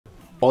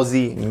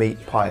Aussie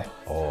meat pie.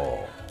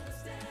 Oh,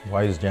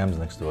 why is jams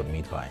next to a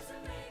meat pie?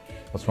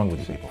 What's wrong with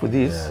you people? For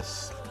this?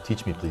 Yes.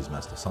 Teach me, please,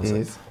 Master. Sunset.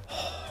 Is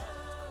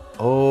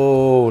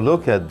Oh,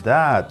 look at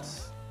that.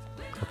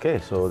 Okay,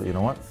 so you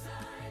know what?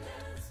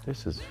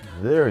 This is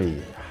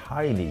very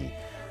highly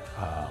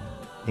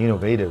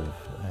innovative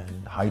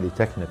and highly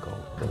technical.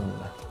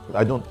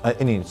 I don't,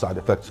 any side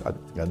effects, I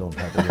don't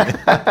have any.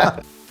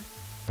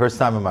 First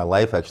time in my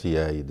life, actually,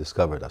 I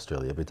discovered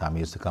Australia. Every time I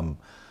used to come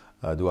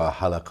do a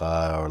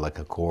halaqa or like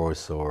a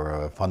course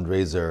or a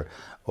fundraiser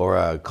or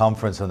a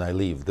conference and I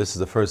leave. This is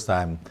the first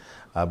time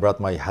I brought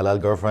my halal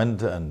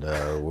girlfriend and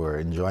we're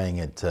enjoying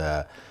it.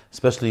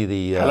 Especially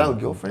the halal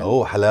girlfriend.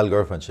 Oh, halal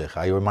girlfriend, Sheikh.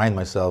 I remind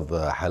myself,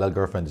 halal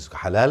girlfriend is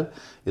halal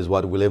is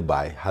what we live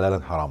by, halal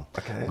and haram.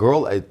 Okay.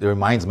 Girl, it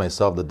reminds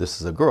myself that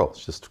this is a girl.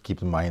 Just to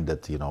keep in mind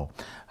that you know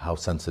how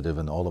sensitive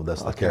and all of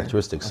that's the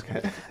characteristics.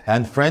 Okay.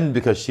 And friend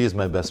because she is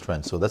my best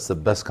friend, so that's the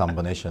best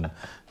combination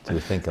to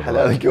think about.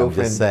 Halal girlfriend.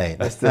 I'm just saying.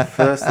 That's the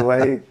first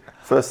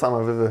time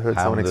I've ever heard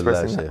someone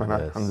expressing that. Yes.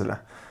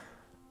 Alhamdulillah.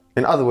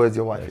 In other words,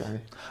 your wife,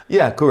 يعني.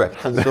 Yeah,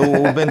 correct.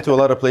 So we've been to a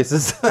lot of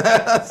places.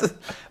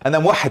 And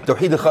I'm واحد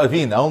توحيد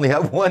الخالفين. I only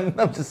have one.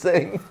 I'm just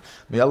saying.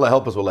 May Allah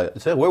help us. Wallah.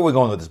 Say, where are we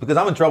going with this? Because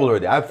I'm in trouble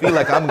already. I feel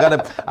like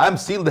I'm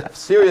sealed.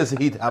 Serious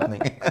heat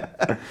happening.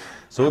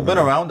 So we've been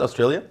around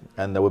Australia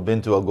and we've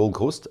been to a Gold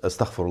Coast.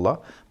 Astaghfirullah.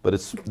 But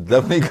it's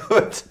definitely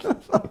good.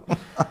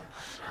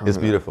 It's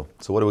beautiful.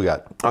 So what do we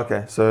got?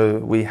 Okay, so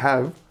we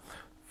have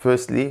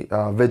firstly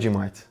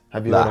Vegemite.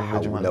 Have you heard of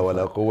Vegemite?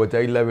 ولا قوة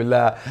إلا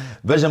بالله.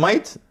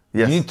 Vegemite?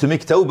 Yes. You need to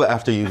make tawbah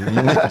after you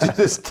make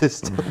this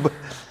tawbah. Okay.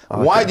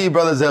 Why do you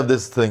brothers have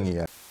this thing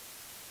here?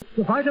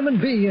 The vitamin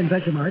B in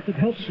Vegemite that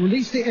helps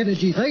release the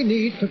energy they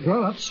need to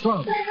grow up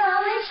strong.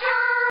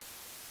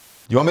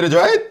 You want me to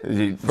try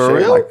it? For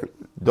real? Like,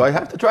 do I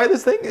have to try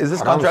this thing? Is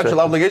this contractual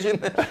obligation?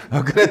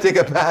 I'm gonna take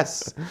a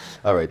pass.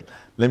 All right,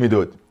 let me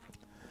do it.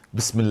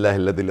 بسم الله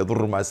الذي لا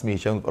يضر مع اسمه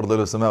شيء في الأرض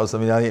ولا السماء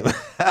والسميع العليم.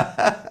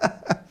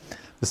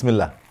 بسم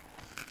الله.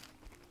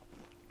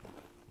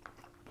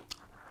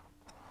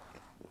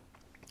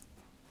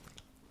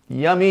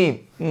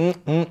 Yummy.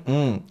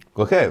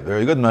 Okay,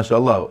 very good,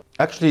 mashallah.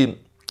 Actually,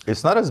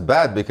 it's not as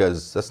bad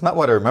because that's not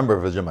what I remember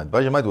of Vegemite.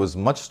 Vegemite was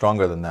much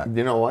stronger than that. Do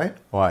you know why?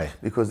 Why?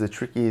 Because the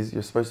trick is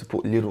you're supposed to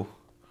put little.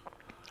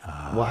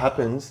 What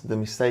happens, the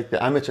mistake,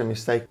 the amateur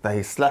mistake,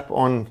 they slap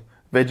on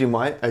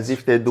Vegemite as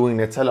if they're doing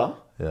Nutella.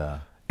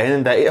 Yeah. And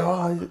then they,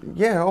 oh,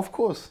 yeah, of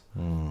course.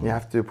 You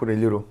have to put a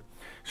little.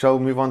 Shall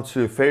we move on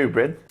to fairy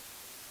bread?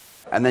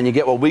 And then you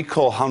get what we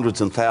call hundreds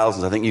and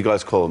thousands. I think you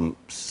guys call them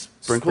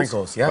sprinkles.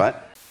 Sprinkles, yeah. Right?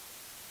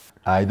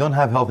 I don't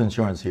have health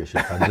insurance here,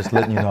 Sheikh. I'm just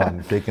letting you know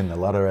I'm taking a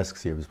lot of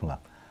risks here. Bismillah.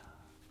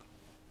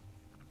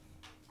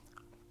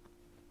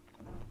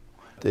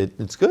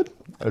 It's good.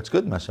 It's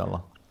good,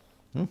 mashallah.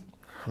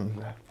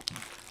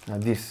 Now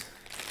this,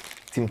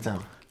 Tim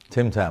Tam.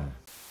 Tim Tam.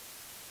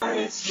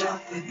 It's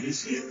chocolate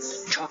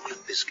biscuits.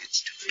 Chocolate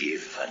biscuits to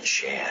give and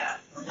share.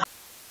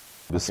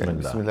 Bismillah.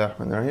 Bismillah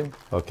ar-Rahman ar-Rahim.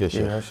 Okay,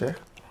 Sheikh. Yeah, Sheikh.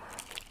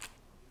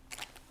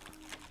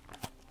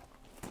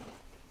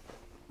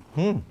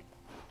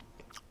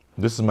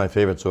 This is my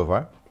favorite so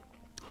far.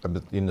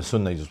 In the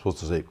Sunnah, you're supposed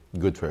to say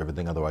good for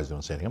everything, otherwise you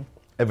don't say anything.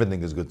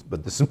 Everything is good,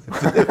 but this is my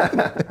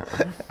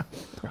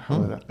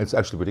favorite. It's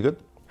actually pretty good.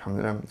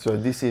 Alhamdulillah. So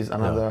this is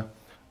another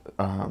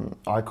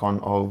icon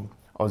of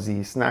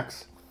Aussie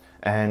snacks.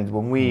 And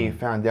when we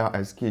found out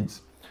as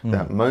kids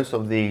that most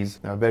of these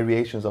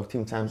variations of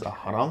Tim Tams are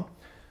haram,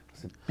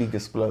 it's a big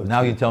explode.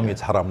 Now you tell me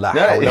it's haram. La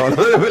Yeah. hawla wala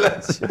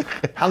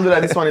quwwata.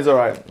 Alhamdulillah, this one is all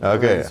right.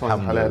 Okay, This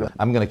one's halal.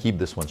 I'm going to keep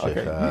this one, Sheikh.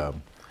 Okay.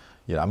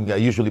 Yeah, I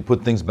usually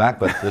put things back,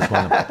 but this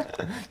one,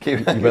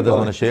 Keep you brothers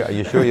want to share? Are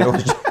you sure you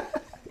don't?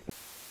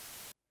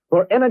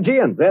 For energy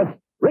and zest,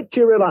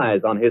 Richie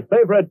relies on his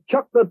favorite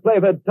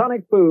chocolate-flavored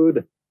tonic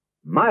food,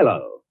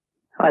 Milo.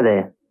 Hi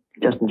there.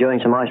 Just enjoying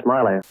some ice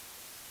Milo.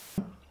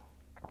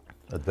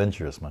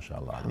 Adventurous,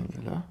 mashallah.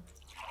 Alhamdulillah.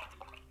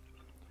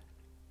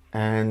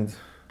 And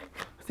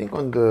I think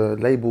on the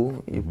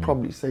label, you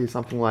probably say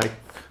something like,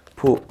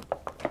 put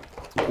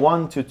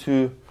 1 to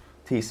 2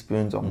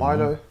 teaspoons of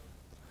Milo.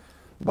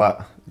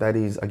 But that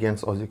is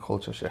against Aussie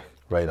culture, Sheikh.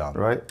 Right on.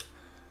 Right?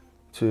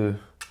 2,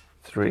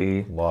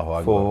 3, Allahu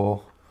Akbar.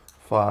 4,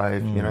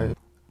 5, you know.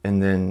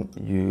 And then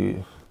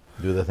you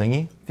Do the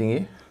thingy?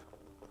 thingy.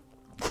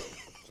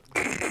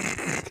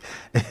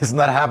 It's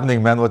not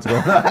happening, man. What's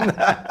going on?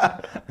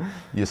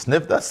 You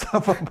sniff that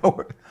stuff up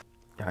or?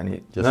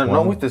 Yani, Just no, one.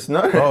 not with this,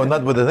 no. Oh,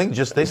 not with the thing.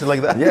 Just taste it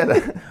like that. Yeah.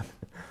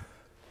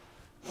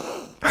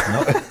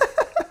 No.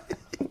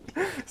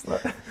 It's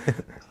not.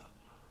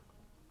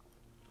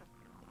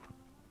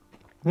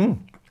 You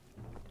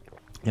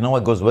know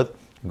what goes with?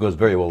 It goes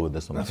very well with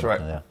this one. That's right.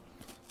 Yeah.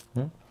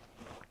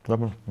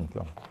 Okay.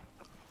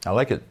 I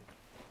like it.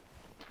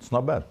 It's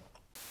not bad.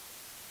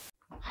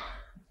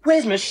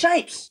 Where's my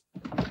shapes?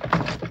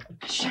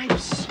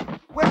 Shapes.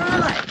 Where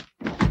are they?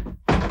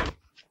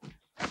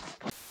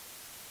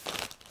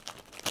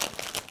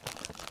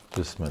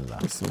 Bismillah.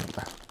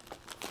 Bismillah.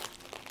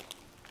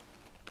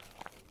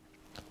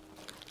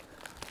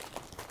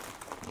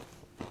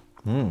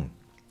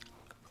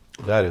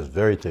 That is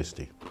very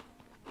tasty.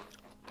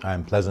 I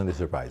am pleasantly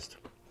surprised.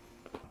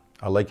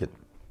 I like it.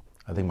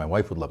 I think my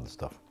wife would love this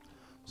stuff.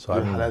 So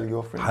Your halal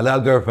girlfriend?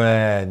 Halal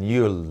girlfriend.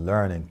 You're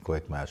learning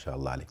quick,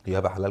 mashallah. Do you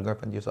have a halal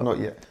girlfriend yourself? Not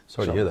yet.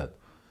 Sorry to hear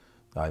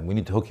that. We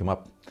need to hook him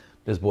up.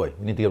 This boy,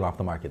 we need to get him off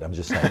the market. I'm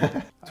just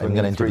saying. I'm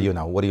going to interview you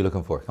now. What are you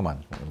looking for? Come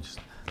on.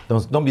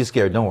 Don't be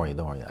scared. Don't worry.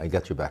 I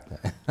got your back.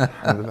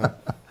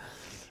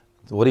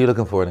 So what are you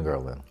looking for in a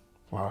girl then?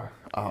 Wow.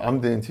 I'm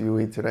the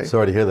interviewee today.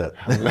 Sorry to hear that.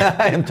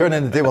 I am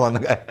turning the table on the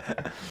guy.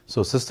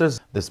 So sisters,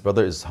 this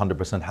brother is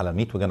 100% halal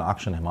meat. We're going to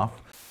auction him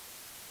off.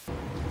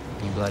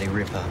 You bloody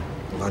ripper.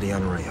 Bloody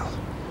unreal.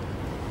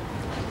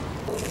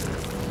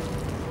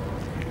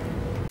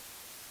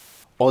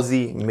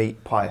 Aussie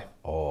meat pie.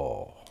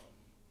 Oh,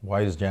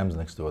 why is jams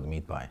next to a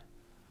meat pie?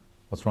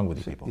 What's wrong with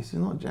you people? This is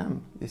not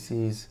jam. This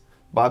is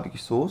barbecue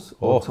sauce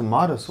or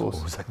tomato sauce.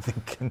 What was I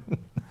thinking?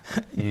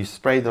 You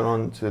spray that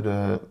onto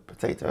the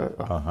potato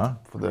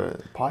for the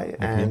pie,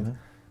 and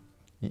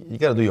you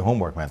got to do your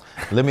homework, man.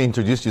 Let me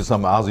introduce you to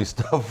some Aussie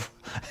stuff.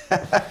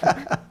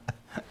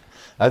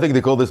 I think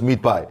they call this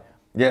meat pie.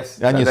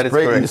 yes, And that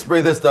you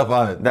spray this stuff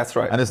on it. That's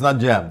right. And it's not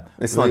jam.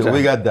 It's not jam.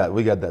 We got that.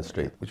 We got that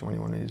straight. Which one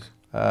you want to use?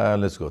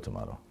 Let's go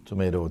tomato.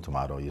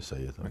 Tomato, you say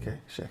it. Okay,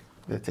 Sheikh.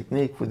 The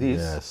technique for this.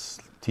 Yes.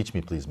 Teach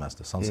me, please,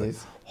 Master. Sunset.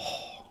 Is,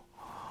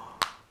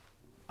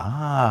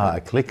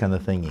 I click on the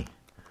thingy.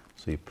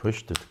 So you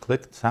push the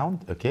click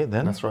sound. Okay,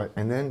 then. that's right.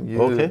 And then you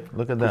Look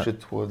at push that.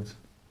 it towards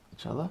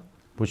each other.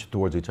 Push it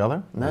towards each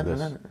other. No, like no, this.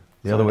 no, no.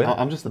 The other way.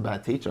 I'm just a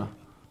bad teacher.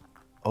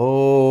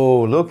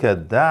 Oh, look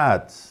at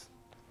that.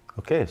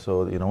 Okay,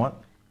 so you know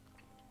what?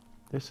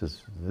 This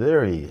is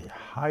very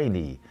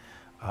highly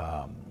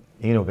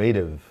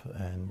innovative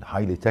and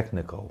highly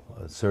technical,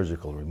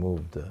 surgical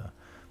removed,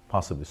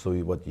 possibly. So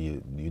what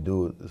you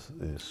do is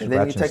scratch And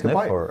then you take a sniff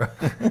bite. or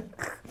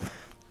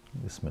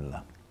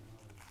Bismillah.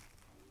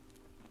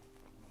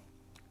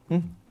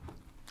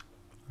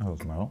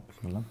 Bismillah.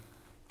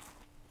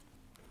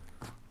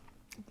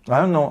 I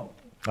don't know.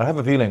 I have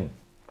a feeling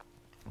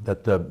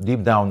that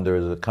deep down there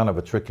is a kind of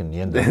a trick in the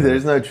end.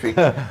 There's no trick.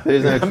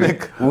 There's no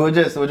trick. We're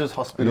just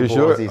hospitable. You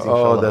sure? Aussies, Oh,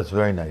 inshallah. that's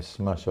very nice.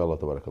 MashaAllah,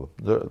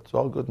 tabarakallah. It's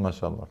all good,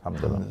 mashallah.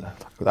 Alhamdulillah.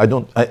 I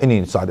don't,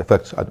 any side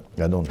effects, I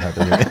don't have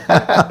any.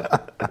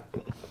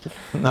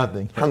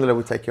 Nothing. Alhamdulillah,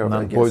 we take care of it.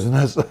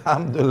 Non-poisonous.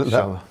 Alhamdulillah.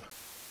 Inshallah.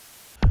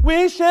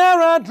 We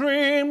share our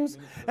dreams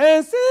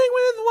and sing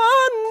with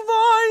one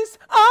voice.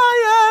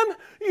 I am,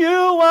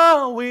 you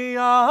are, we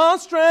are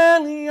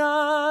Australian.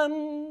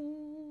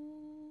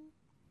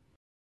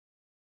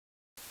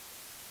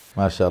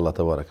 MashaAllah,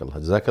 tabarakallah.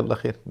 Jazakallah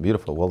khair.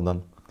 Beautiful, well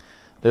done.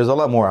 There's a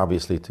lot more,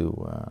 obviously,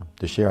 to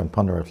share and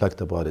ponder and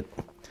reflect about it.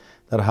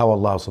 That how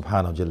Allah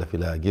subhanahu wa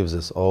ta'ala gives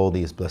us all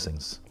these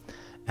blessings.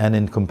 And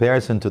in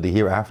comparison to the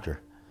hereafter,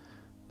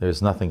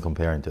 there's nothing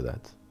comparing to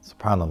that.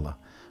 SubhanAllah.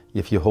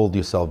 If you hold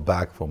yourself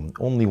back from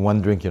only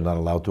one drink you're not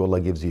allowed to,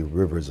 Allah gives you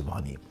rivers of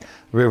honey,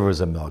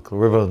 rivers of milk,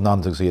 rivers of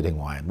non-toxicating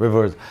wine,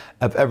 rivers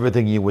of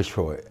everything you wish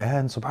for.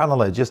 And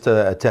SubhanAllah, it's just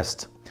a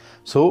test.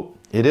 So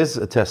it is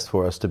a test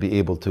for us to be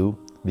able to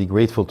be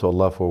grateful to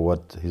Allah for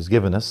what He's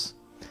given us.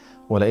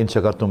 وَلَئِن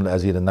شَكَرْتُمْ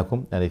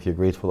لَأَزِيدَنَّكُمْ. And if you're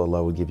grateful,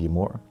 Allah will give you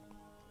more.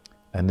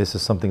 And this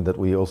is something that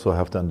we also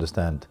have to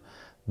understand,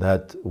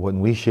 that when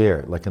we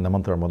share, like in the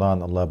month of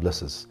Ramadan, Allah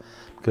blesses.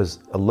 Because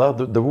Allah,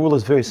 the rule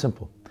is very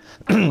simple.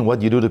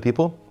 What you do to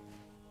people,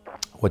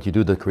 what you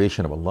do to the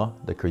creation of Allah,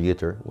 the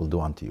Creator will do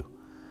unto you.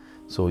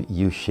 So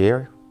you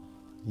share,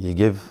 you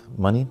give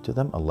money to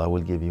them, Allah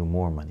will give you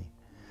more money.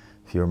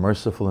 If you're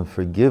merciful and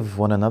forgive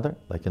one another,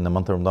 like in the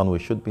month of Ramadan we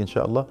should be,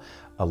 inshallah,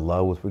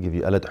 Allah will forgive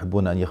you. أَلَا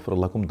تُحِبُّونَ أَن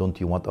يَغْفِرَ لَكُمْ. Don't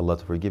you want Allah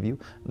to forgive you?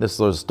 There's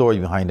a story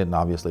behind it, and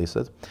obviously it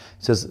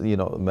says, you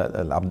know, Allah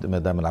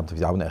subhanahu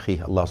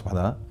wa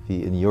ta'ala,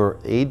 in your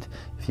aid,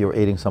 if you're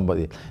aiding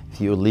somebody, if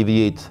you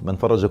alleviate مَنْ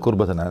فَرَجَ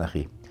كُرْبَةً عَنْ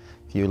أَخِيهِ,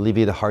 if you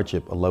alleviate a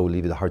hardship, Allah will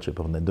alleviate the hardship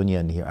of the dunya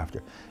and the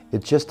hereafter.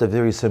 It's just a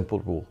very simple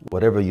rule.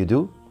 Whatever you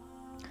do,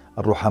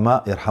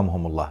 الرحماء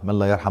يرحمهم الله من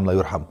لا يرحم لا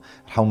يرحم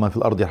ارحموا من في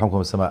الأرض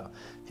يرحمكم السماء.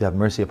 If you have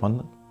mercy upon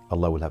them,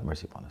 Allah will have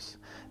mercy upon us.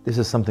 This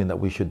is something that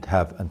we should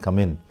have and come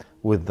in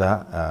with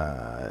the,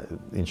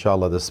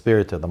 inshallah, the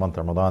spirit of the month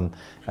of Ramadan.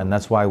 And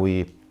that's why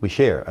we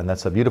share. And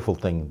that's a beautiful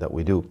thing that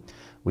we do.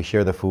 We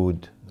share the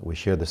food, we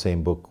share the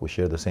same book, we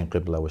share the same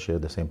qibla, we share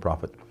the same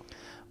prophet.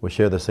 We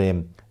share the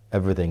same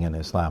everything in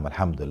Islam,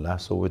 alhamdulillah.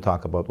 So we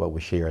talk about what we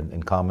share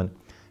in common,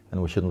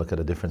 and we shouldn't look at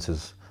the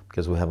differences,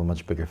 because we have a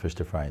much bigger fish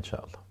to fry,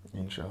 inshallah.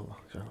 Inshallah.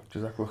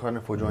 Jazakumullahi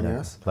Khairan for joining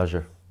us.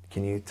 Pleasure.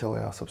 Can you tell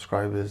our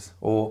subscribers,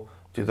 or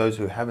to those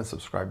who haven't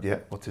subscribed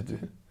yet, what to do?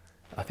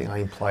 I think I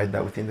implied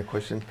that within the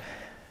question.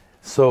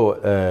 So,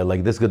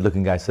 like this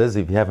good-looking guy says,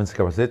 if you haven't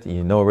subscribed yet,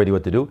 you know already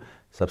what to do.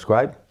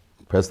 Subscribe,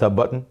 press that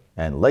button,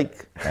 and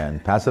like,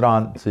 and pass it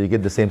on, so you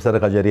get the same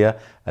sadaqah jariyah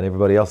and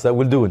everybody else that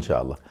will do,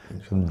 inshallah.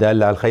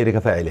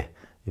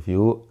 If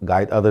you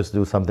guide others to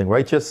do something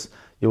righteous,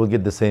 you will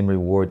get the same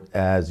reward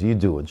as you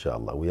do,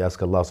 inshallah. We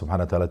ask Allah subhanahu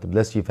wa ta'ala to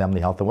bless you,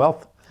 family, health, and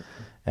wealth.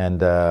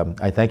 And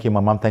I thank you, my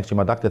mom. Thanks you,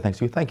 my doctor.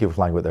 Thanks you. Thank you for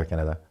flying with Air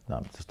Canada. No,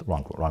 it's just the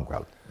wrong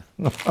crowd.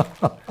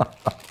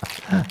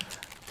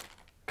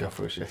 Go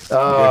for it, Sheikh.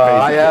 Oh,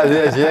 I have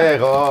this, yeah.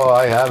 Oh,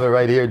 I have it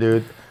right here,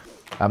 dude.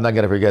 I'm not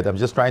gonna forget. I'm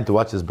just trying to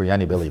watch this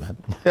biryani Billy, man.